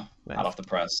 Brand new, Nice. hot off the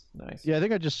press. Nice. Yeah, I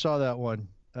think I just saw that one.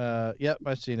 Yep,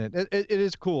 I've seen it. It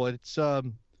is cool. It's a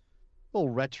little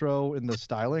retro in the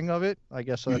styling of it. I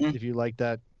guess Mhm. if you like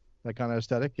that kind of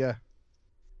aesthetic, yeah.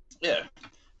 Yeah,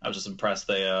 I was just impressed.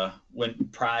 They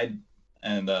went Pride,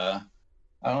 and I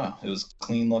don't know, it was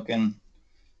clean looking.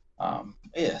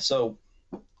 Yeah, so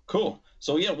cool.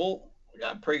 So yeah, we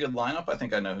got a pretty good lineup. I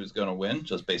think I know who's going to win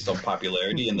just based on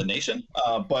popularity in the nation.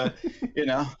 But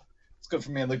it's good for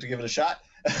me and Luke to give it a shot.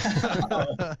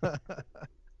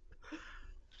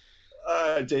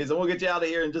 All right, Jason, we'll get you out of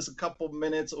here in just a couple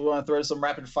minutes. We want to throw some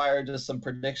rapid fire, just some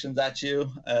predictions at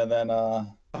you, and then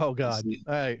Oh God!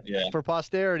 All right, yeah. for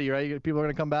posterity, right? People are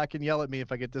gonna come back and yell at me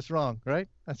if I get this wrong, right?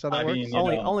 That's how that I works. mean, you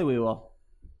Only know. only we will.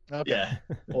 Okay. Yeah,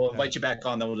 we'll invite you back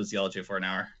on, then we'll just yell at you for an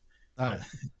hour. All right.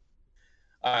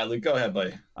 All right, Luke, go ahead,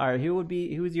 buddy. All right,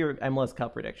 who's your MLS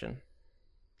Cup prediction?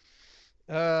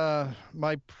 I'm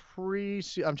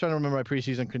trying to remember my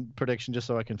preseason prediction just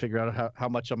so I can figure out how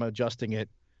much I'm adjusting it.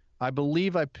 I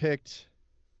believe I picked.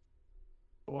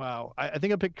 Wow, I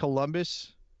think I picked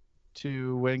Columbus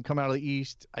to come out of the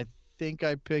East. I think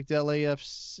I picked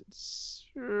LAFC.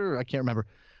 I can't remember.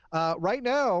 Right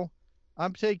now,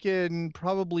 I'm taking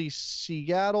probably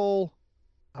Seattle.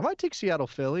 I might take Seattle,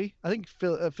 Philly. I think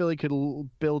Philly could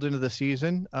build into the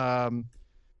season. I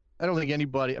don't think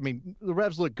anybody. I mean, the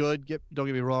Revs look good. Don't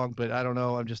get me wrong, but I don't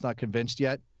know. I'm just not convinced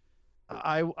yet.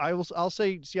 I'll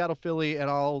say Seattle, Philly, and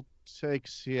I'll take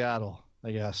Seattle,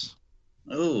 I guess.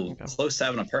 Ooh, Okay. close to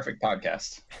having a perfect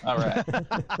podcast. All right.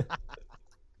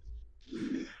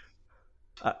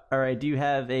 All right, do you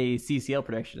have a CCL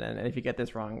prediction then? And if you get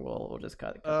this wrong, we'll just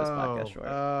cut this podcast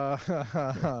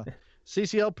short.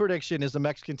 CCL prediction is the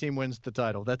Mexican team wins the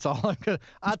title. That's all I'm gonna.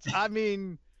 I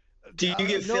mean, Do you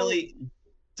give no, Philly?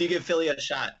 Do you give Philly a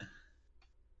shot?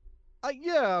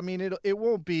 yeah, I mean it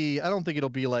won't be. I don't think it'll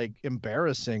be like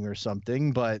embarrassing or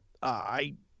something, but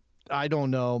I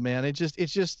don't know, man. It's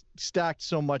just stacked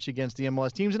so much against the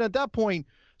MLS teams, and at that point,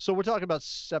 so we're talking about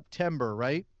September,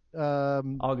 right?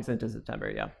 August into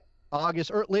September, yeah.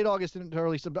 August or late August into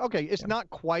early September. Okay, it's not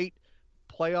quite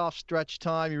playoff stretch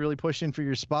time. You're really pushing for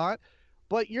your spot,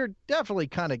 but you're definitely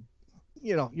kind of,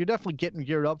 you're definitely getting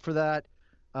geared up for that.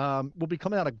 We'll be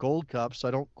coming out of Gold Cup, so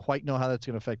I don't quite know how that's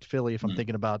going to affect Philly if I'm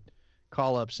thinking about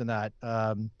call-ups and that.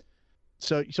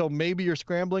 So maybe you're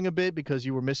scrambling a bit because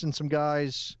you were missing some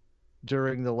guys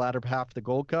during the latter half of the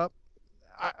Gold Cup.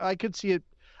 I could see it.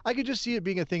 I could just see it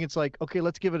being a thing. It's like, okay,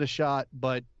 let's give it a shot,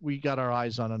 but we got our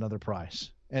eyes on another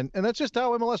prize. And that's just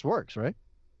how MLS works, right?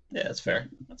 Yeah, that's fair.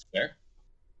 That's fair.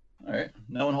 All right.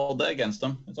 No one hold that against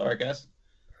them. It's all right, guys.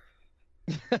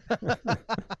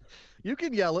 You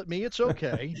can yell at me. It's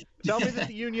okay. Tell me that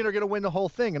the Union are going to win the whole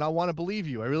thing, and I want to believe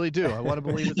you. I really do. I want to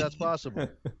believe that that's possible.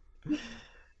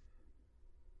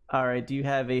 All right. Do you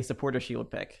have a supporter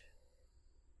shield pick?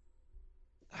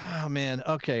 Oh man.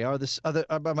 Okay.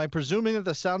 Am I presuming that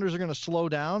the Sounders are going to slow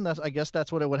down? I guess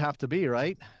that's what it would have to be,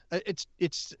 right? It's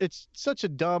such a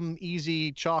dumb,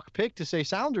 easy chalk pick to say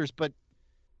Sounders, but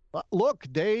look,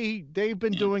 they've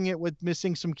been doing it with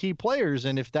missing some key players,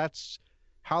 and if that's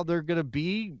how they're going to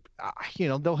be,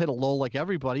 they'll hit a lull like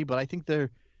everybody. But I think they're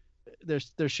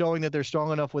showing that they're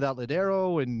strong enough without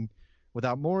Ladero and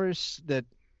without Morris that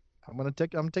I'm gonna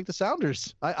take the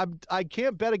Sounders. I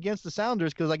can't bet against the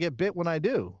Sounders because I get bit when I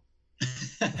do.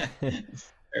 Fair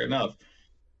enough.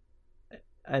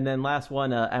 And then last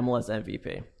one, MLS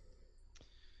MVP.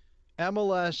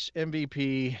 MLS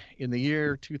MVP in the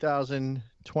year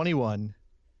 2021,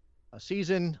 a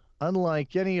season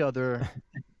unlike any other.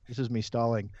 This is me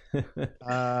stalling.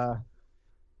 Wow.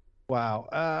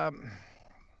 Well,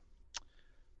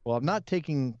 I'm not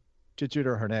taking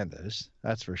Chicharito Hernandez.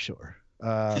 That's for sure.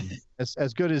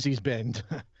 As good as he's been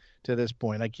to this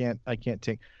point, I can't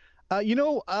take. I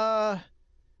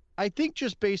think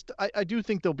just based, I do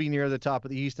think they'll be near the top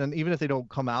of the East, and even if they don't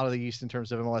come out of the East in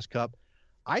terms of MLS Cup,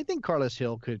 I think Carlos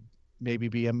Hill could maybe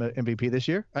be MVP this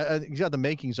year. He's got the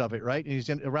makings of it, right? And he's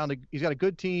got a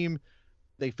good team.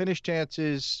 They finish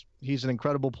chances. He's an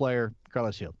incredible player,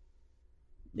 Carlos Hill.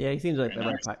 Yeah, he seems like the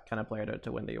right kind of player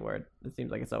to win the award. It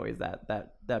seems like it's always that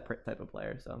type of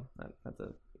player. So that's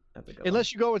a good Unless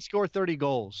one. you go and score 30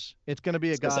 goals, it's going to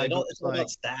be a guy. It's all about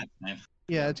stats, man.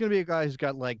 Yeah, it's going to be a guy who's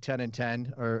got like 10 and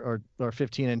 10 or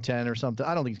 15 and 10 or something.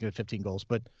 I don't think he's going to have 15 goals,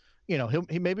 but he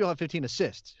maybe he'll have 15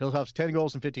 assists. He'll have 10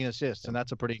 goals and 15 assists, and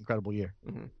that's a pretty incredible year.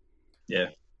 Mm-hmm. Yeah.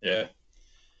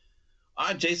 All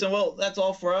right, Jason. Well, that's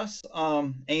all for us.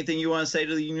 Anything you want to say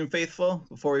to the Union faithful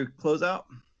before we close out?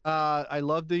 I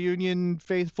love the Union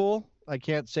faithful. I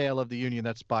can't say I love the Union.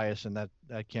 That's bias, and that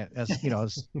I can't, as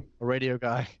as a radio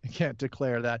guy, I can't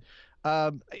declare that.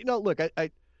 Look,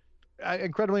 I'm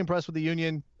incredibly impressed with the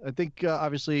Union. I think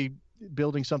obviously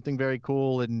building something very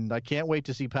cool, and I can't wait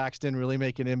to see Paxton really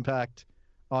make an impact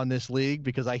on this league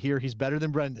because I hear he's better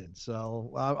than Brendan.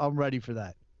 So I'm ready for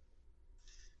that.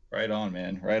 Right on,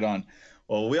 man. Right on.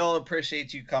 Well, we all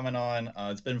appreciate you coming on.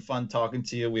 It's been fun talking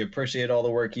to you. We appreciate all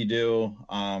the work you do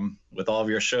with all of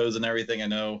your shows and everything. I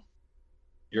know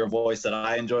you're a voice that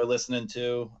I enjoy listening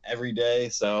to every day.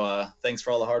 So thanks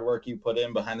for all the hard work you put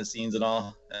in behind the scenes and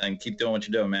all, and keep doing what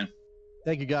you're doing, man.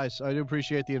 Thank you, guys. I do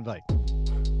appreciate the invite.